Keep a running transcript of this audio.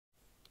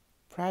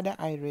Prada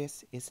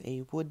Iris is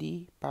a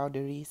woody,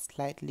 powdery,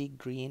 slightly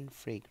green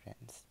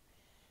fragrance.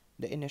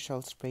 The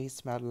initial spray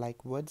smelled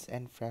like woods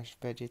and fresh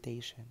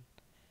vegetation,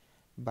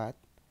 but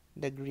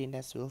the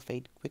greenness will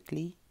fade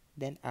quickly,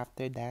 then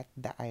after that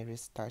the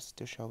iris starts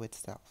to show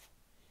itself.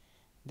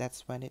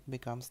 That's when it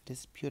becomes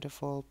this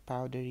beautiful,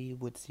 powdery,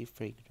 woodsy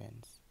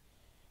fragrance.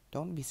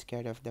 Don't be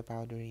scared of the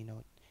powdery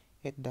note.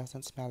 It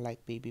doesn't smell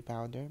like baby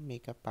powder,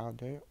 makeup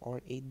powder,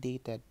 or a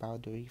dated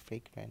powdery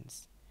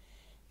fragrance.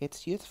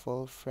 It's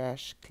youthful,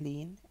 fresh,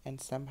 clean, and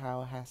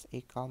somehow has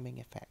a calming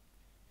effect.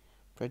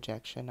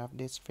 Projection of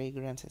this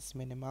fragrance is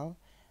minimal.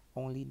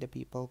 Only the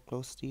people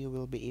close to you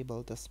will be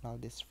able to smell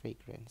this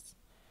fragrance.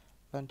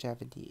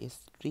 Longevity is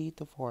 3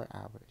 to 4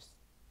 hours.